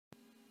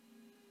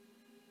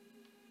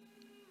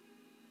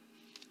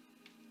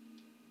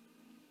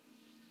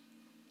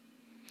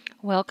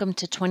Welcome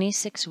to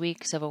 26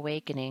 Weeks of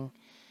Awakening.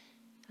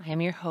 I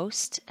am your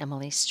host,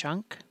 Emily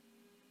Strunk.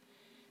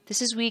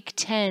 This is week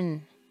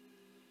 10,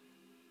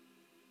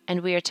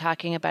 and we are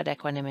talking about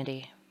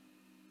equanimity.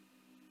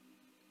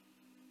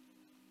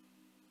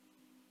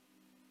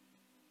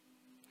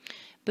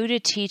 Buddha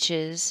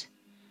teaches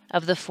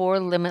of the four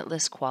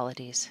limitless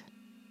qualities: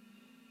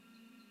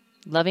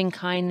 loving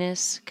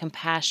kindness,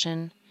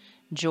 compassion,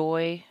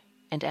 joy,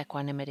 and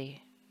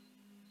equanimity.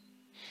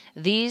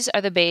 These are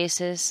the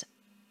basis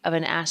of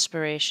an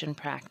aspiration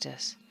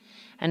practice,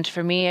 and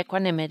for me,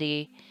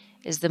 equanimity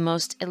is the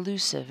most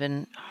elusive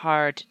and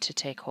hard to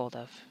take hold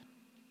of.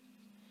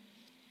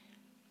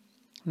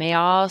 May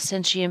all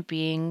sentient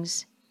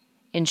beings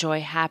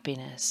enjoy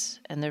happiness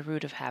and the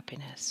root of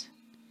happiness.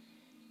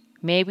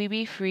 May we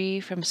be free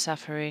from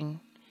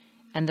suffering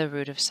and the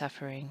root of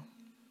suffering.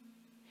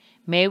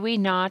 May we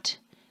not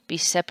be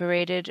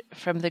separated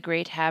from the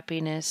great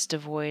happiness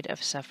devoid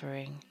of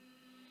suffering.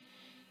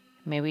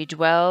 May we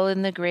dwell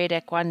in the great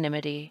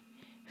equanimity,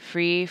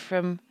 free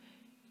from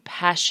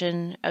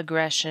passion,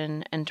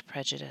 aggression, and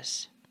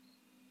prejudice.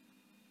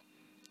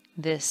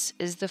 This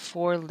is the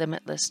Four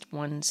Limitless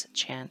Ones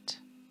chant.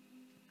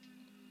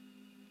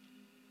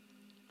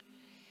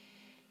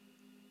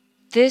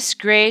 This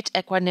great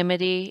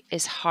equanimity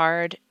is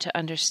hard to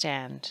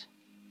understand.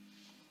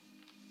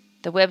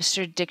 The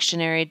Webster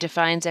Dictionary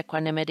defines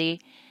equanimity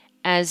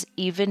as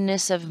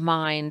evenness of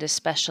mind,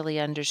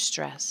 especially under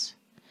stress.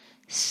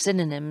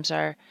 Synonyms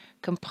are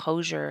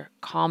composure,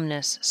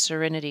 calmness,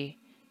 serenity,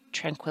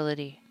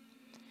 tranquility.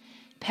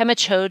 Pema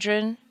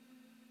Chodron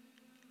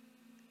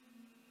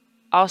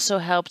also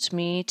helped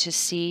me to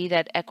see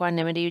that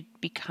equanimity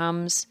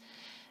becomes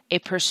a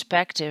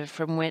perspective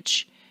from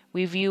which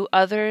we view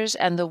others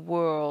and the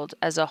world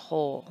as a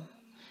whole.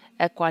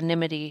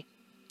 Equanimity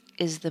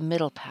is the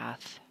middle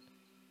path.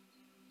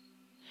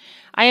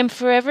 I am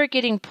forever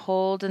getting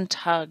pulled and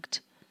tugged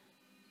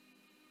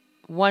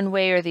one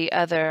way or the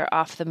other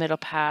off the middle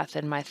path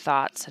in my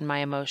thoughts and my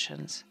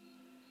emotions.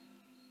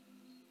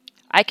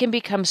 I can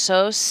become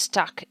so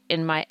stuck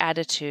in my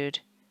attitude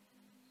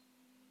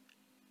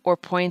or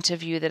point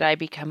of view that I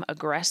become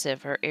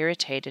aggressive or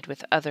irritated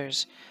with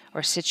others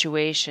or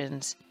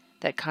situations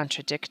that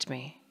contradict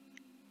me.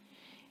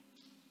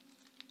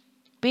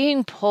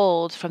 Being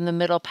pulled from the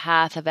middle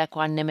path of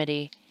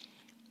equanimity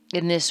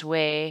in this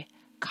way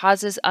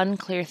causes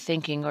unclear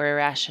thinking or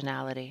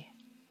irrationality.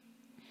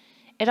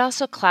 It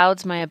also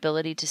clouds my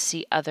ability to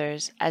see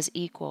others as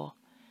equal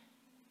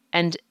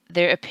and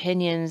their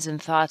opinions and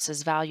thoughts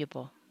as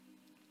valuable.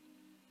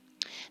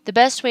 The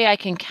best way I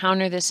can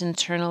counter this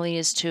internally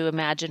is to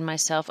imagine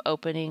myself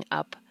opening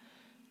up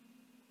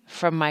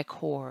from my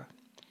core,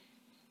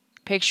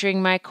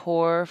 picturing my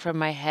core from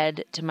my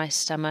head to my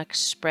stomach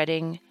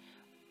spreading,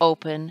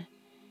 open,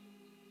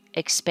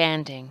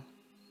 expanding,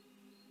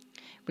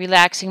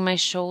 relaxing my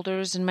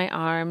shoulders and my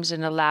arms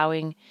and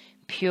allowing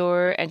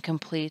pure and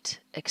complete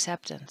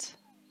acceptance.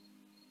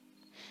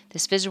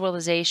 This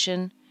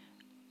visualization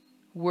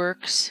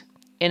works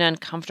in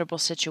uncomfortable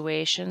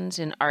situations,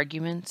 in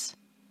arguments,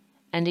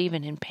 and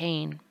even in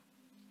pain.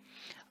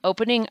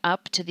 Opening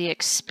up to the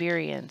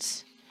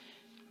experience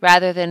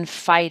rather than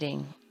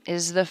fighting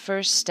is the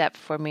first step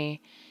for me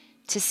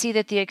to see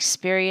that the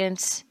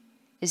experience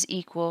is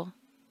equal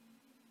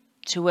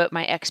to what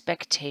my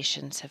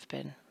expectations have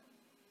been.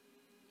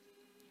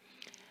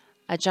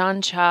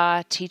 Ajahn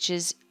Chah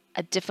teaches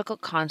a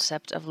difficult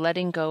concept of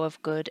letting go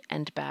of good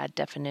and bad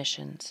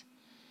definitions,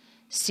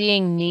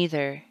 seeing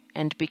neither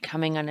and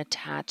becoming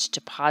unattached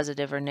to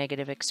positive or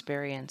negative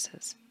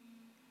experiences.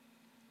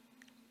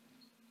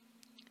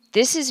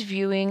 This is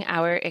viewing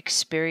our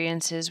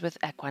experiences with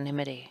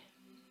equanimity.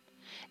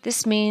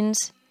 This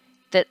means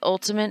that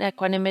ultimate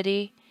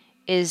equanimity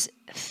is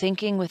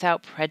thinking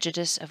without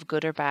prejudice of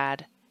good or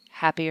bad,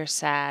 happy or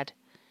sad,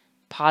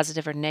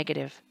 positive or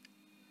negative.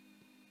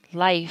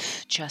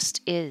 Life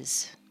just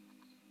is.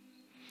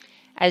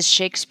 As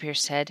Shakespeare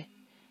said,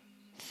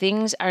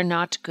 things are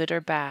not good or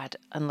bad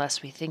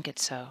unless we think it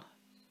so.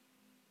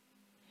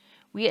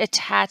 We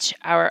attach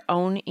our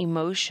own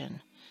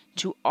emotion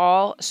to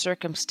all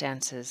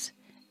circumstances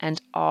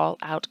and all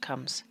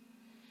outcomes.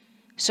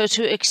 So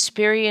to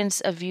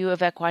experience a view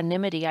of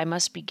equanimity, I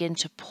must begin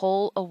to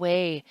pull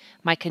away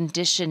my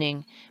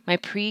conditioning, my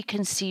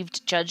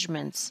preconceived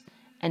judgments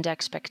and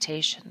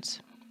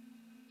expectations.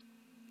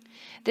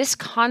 This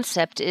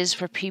concept is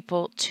for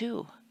people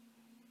too.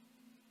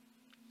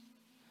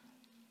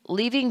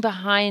 Leaving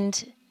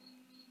behind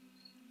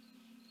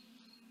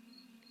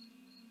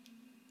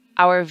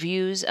our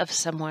views of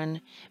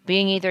someone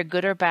being either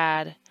good or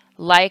bad,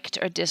 liked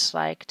or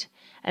disliked,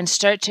 and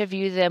start to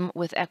view them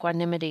with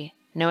equanimity,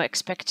 no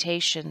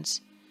expectations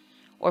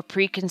or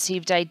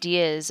preconceived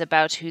ideas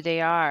about who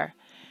they are,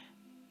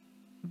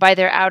 by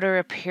their outer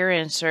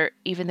appearance or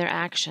even their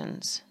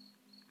actions.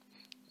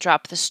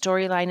 Drop the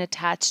storyline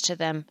attached to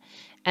them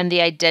and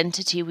the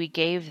identity we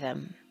gave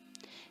them.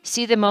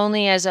 See them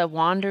only as a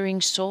wandering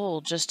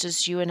soul, just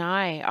as you and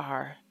I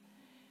are.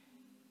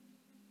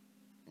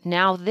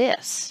 Now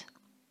this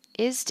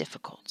is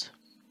difficult.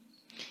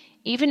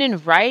 Even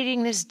in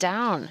writing this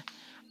down,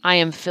 I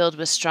am filled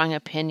with strong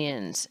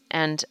opinions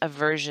and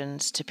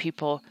aversions to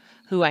people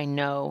who I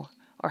know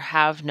or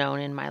have known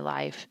in my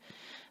life.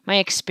 My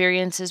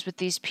experiences with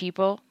these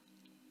people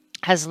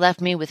has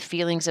left me with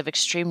feelings of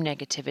extreme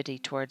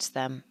negativity towards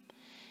them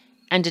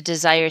and a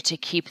desire to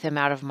keep them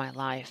out of my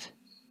life.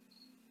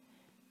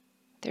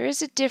 There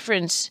is a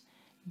difference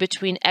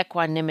between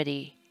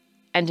equanimity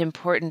and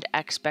important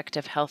aspect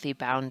of healthy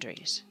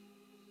boundaries,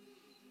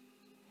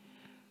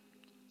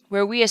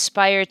 where we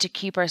aspire to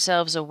keep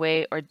ourselves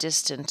away or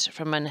distant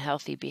from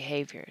unhealthy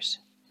behaviors.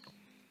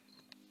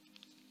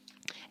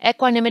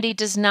 Equanimity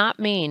does not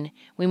mean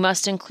we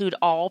must include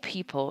all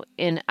people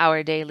in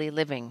our daily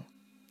living.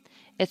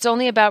 It's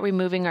only about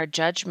removing our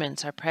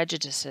judgments, our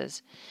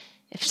prejudices.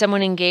 If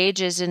someone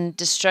engages in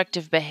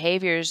destructive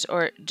behaviors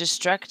or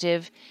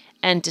destructive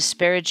and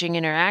disparaging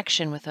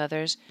interaction with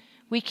others,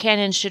 we can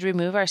and should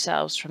remove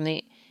ourselves from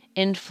the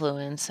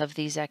influence of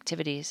these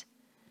activities.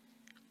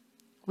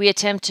 We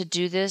attempt to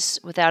do this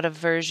without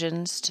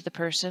aversions to the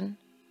person,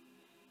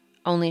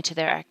 only to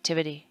their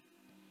activity.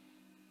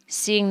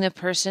 Seeing the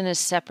person as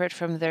separate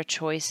from their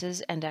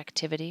choices and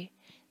activity,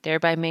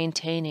 thereby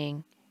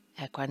maintaining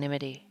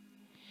equanimity.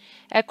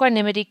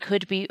 Equanimity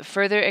could be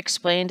further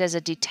explained as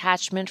a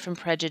detachment from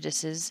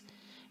prejudices,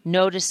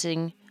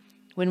 noticing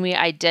when we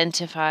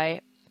identify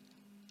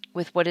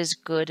with what is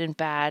good and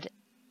bad,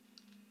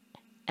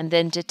 and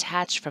then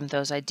detach from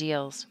those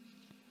ideals.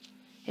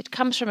 It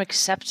comes from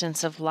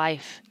acceptance of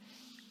life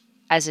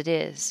as it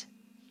is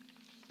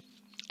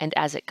and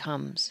as it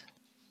comes.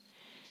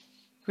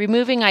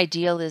 Removing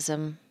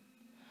idealism,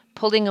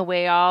 pulling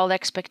away all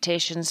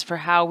expectations for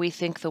how we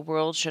think the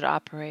world should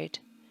operate,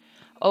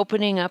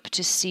 opening up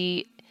to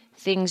see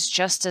things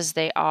just as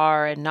they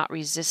are and not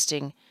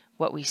resisting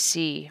what we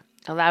see,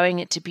 allowing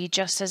it to be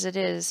just as it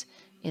is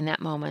in that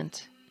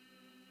moment,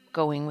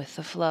 going with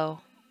the flow.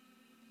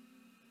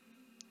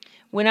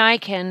 When I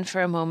can,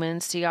 for a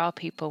moment, see all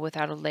people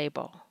without a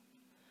label,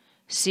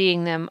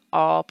 seeing them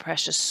all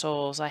precious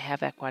souls, I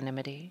have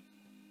equanimity.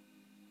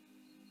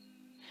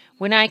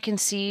 When I can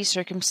see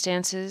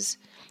circumstances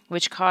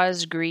which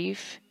cause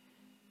grief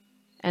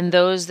and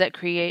those that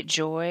create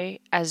joy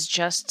as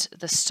just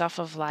the stuff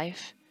of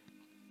life,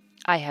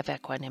 I have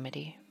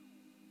equanimity.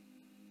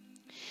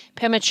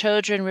 Pema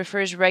Chodron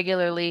refers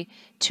regularly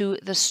to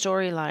the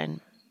storyline.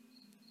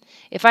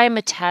 If I am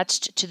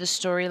attached to the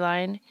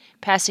storyline,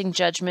 passing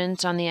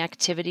judgment on the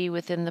activity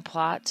within the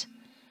plot,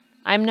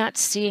 I'm not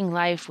seeing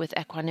life with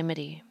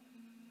equanimity.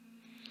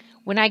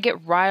 When I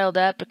get riled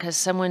up because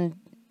someone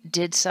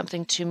did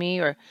something to me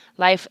or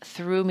life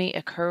threw me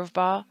a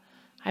curveball,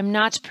 I'm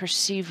not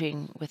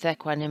perceiving with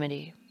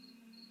equanimity.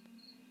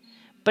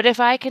 But if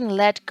I can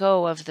let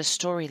go of the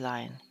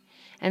storyline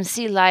and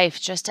see life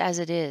just as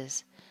it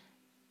is,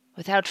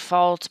 without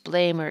fault,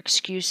 blame, or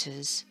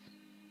excuses,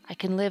 I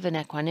can live in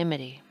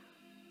equanimity.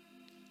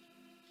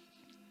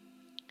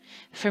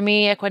 For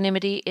me,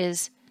 equanimity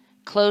is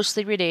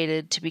closely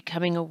related to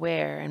becoming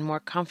aware and more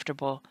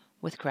comfortable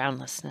with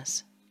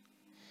groundlessness.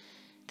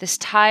 This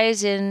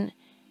ties in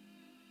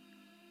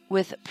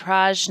with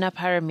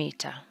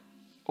Prajnaparamita,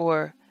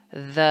 or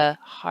the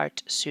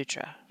Heart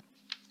Sutra.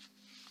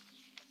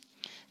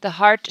 The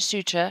Heart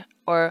Sutra,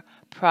 or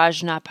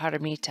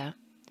Prajnaparamita,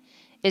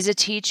 is a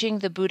teaching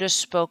the Buddha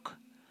spoke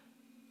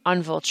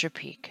on Vulture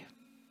Peak.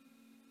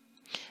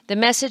 The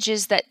message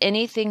is that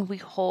anything we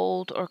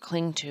hold or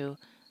cling to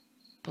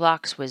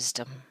blocks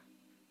wisdom.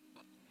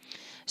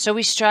 So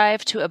we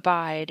strive to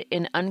abide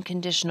in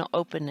unconditional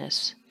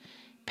openness,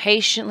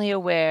 patiently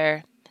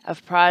aware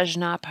of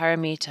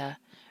Prajnaparamita,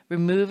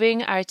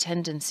 removing our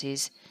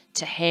tendencies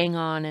to hang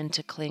on and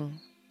to cling.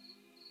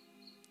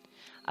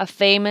 A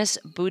famous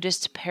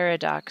Buddhist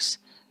paradox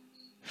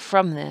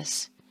from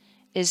this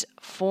is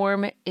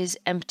form is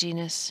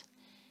emptiness.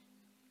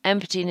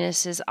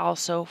 Emptiness is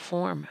also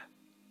form.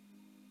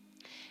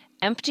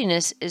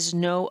 Emptiness is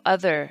no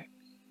other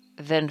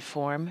than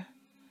form.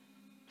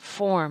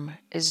 Form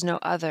is no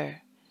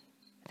other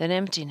than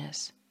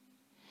emptiness.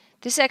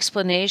 This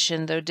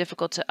explanation, though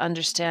difficult to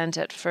understand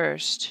at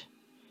first,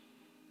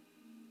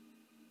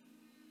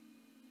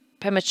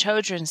 Pema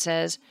Chodron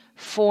says,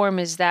 form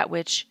is that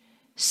which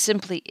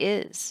simply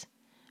is,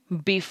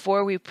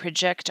 before we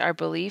project our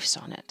beliefs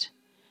on it.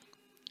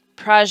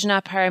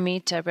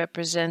 Prajnaparamita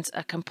represents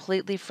a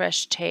completely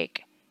fresh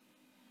take,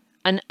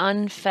 an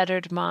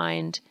unfettered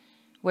mind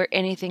where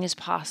anything is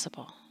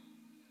possible.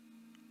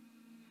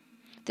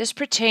 This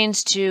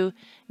pertains to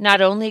not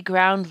only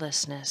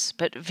groundlessness,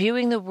 but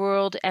viewing the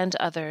world and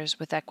others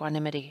with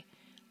equanimity,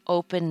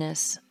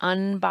 openness,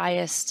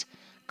 unbiased,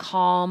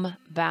 calm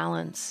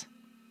balance.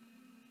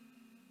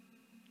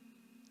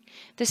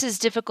 This is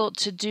difficult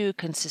to do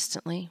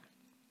consistently,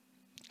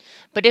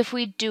 but if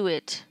we do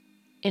it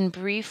in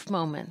brief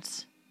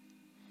moments,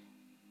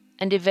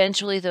 and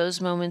eventually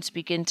those moments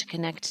begin to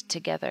connect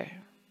together,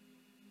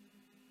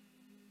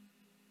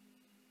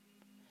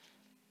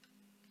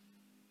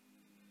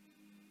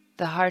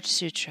 the Heart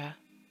Sutra.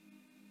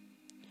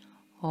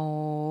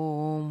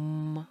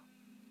 Om.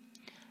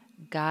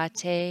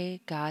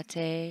 Gate,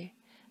 gate,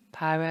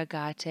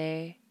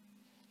 paragate,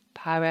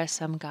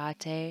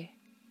 parasamgate,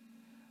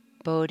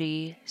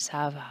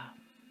 bodhisattva.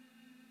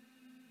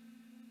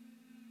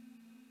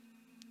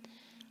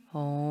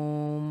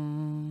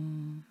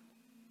 Om.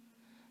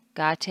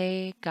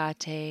 Gate,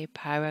 gate,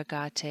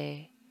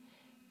 paragate,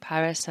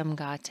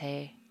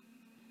 parasamgate,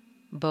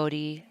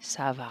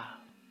 bodhisattva.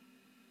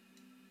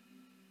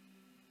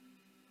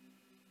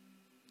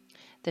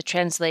 The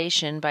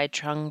translation by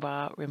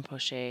Trungpa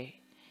Rinpoche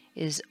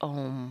is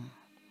Om.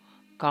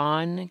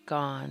 Gone,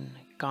 gone,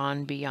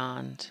 gone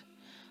beyond.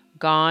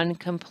 Gone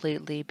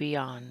completely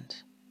beyond.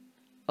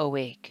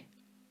 Awake.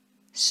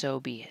 So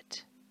be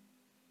it.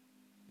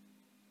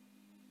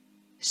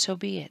 So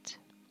be it.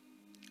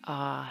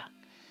 Ah,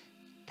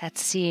 that's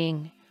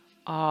seeing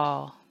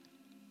all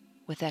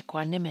with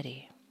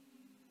equanimity.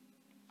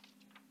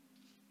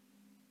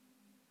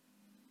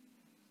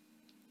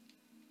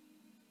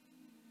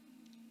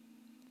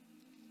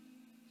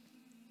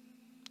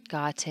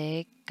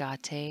 Gate,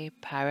 gate,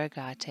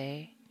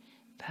 paragate,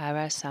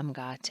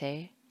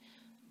 parasamgate,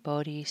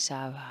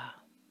 bodhisattva.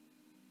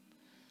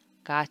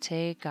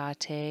 Gate,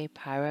 gate,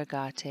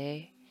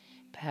 paragate,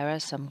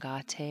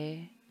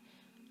 parasamgate,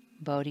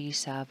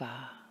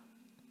 bodhisattva.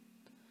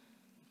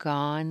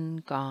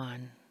 Gone,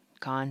 gone,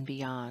 gone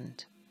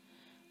beyond.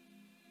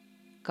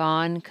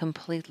 Gone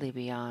completely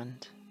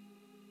beyond.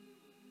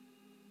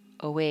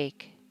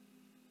 Awake,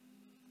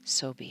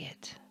 so be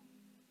it.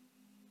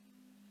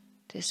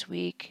 This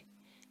week,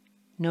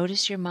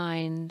 notice your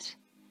mind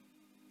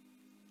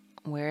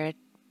where it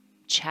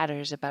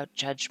chatters about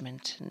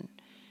judgment and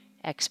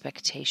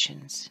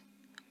expectations.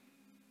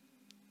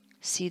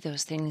 See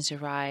those things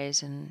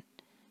arise and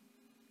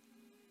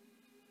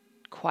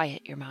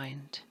quiet your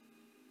mind.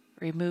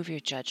 Remove your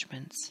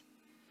judgments.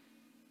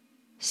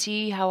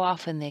 See how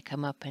often they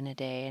come up in a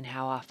day and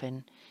how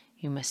often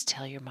you must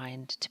tell your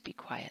mind to be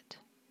quiet.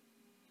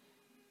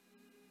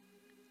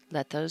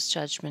 Let those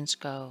judgments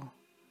go.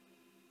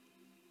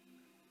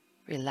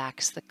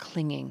 Relax the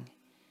clinging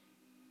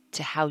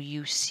to how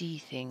you see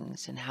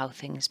things and how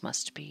things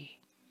must be.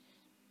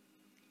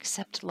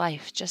 Accept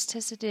life just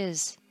as it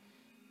is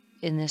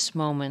in this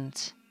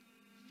moment.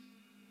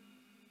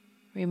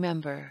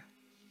 Remember,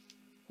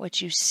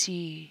 what you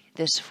see,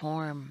 this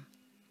form,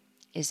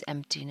 is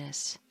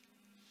emptiness.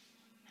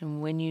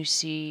 And when you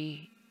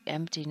see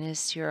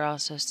emptiness, you're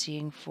also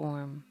seeing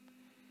form.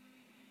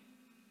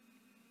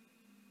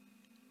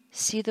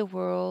 See the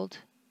world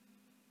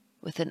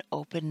with an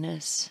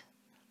openness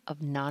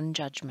of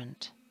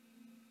non-judgment,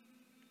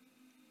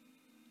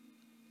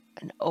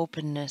 an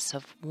openness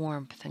of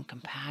warmth and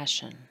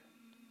compassion.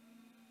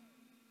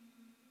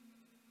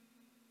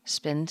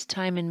 Spend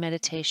time in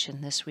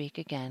meditation this week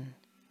again,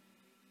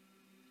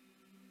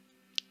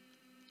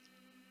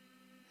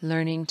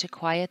 learning to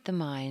quiet the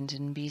mind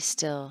and be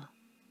still.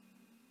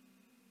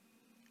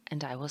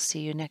 And I will see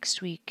you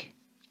next week.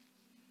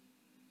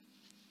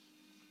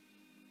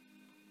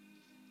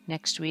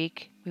 Next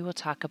week, we will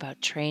talk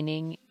about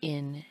training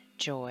in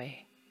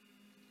joy.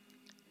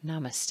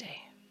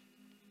 Namaste.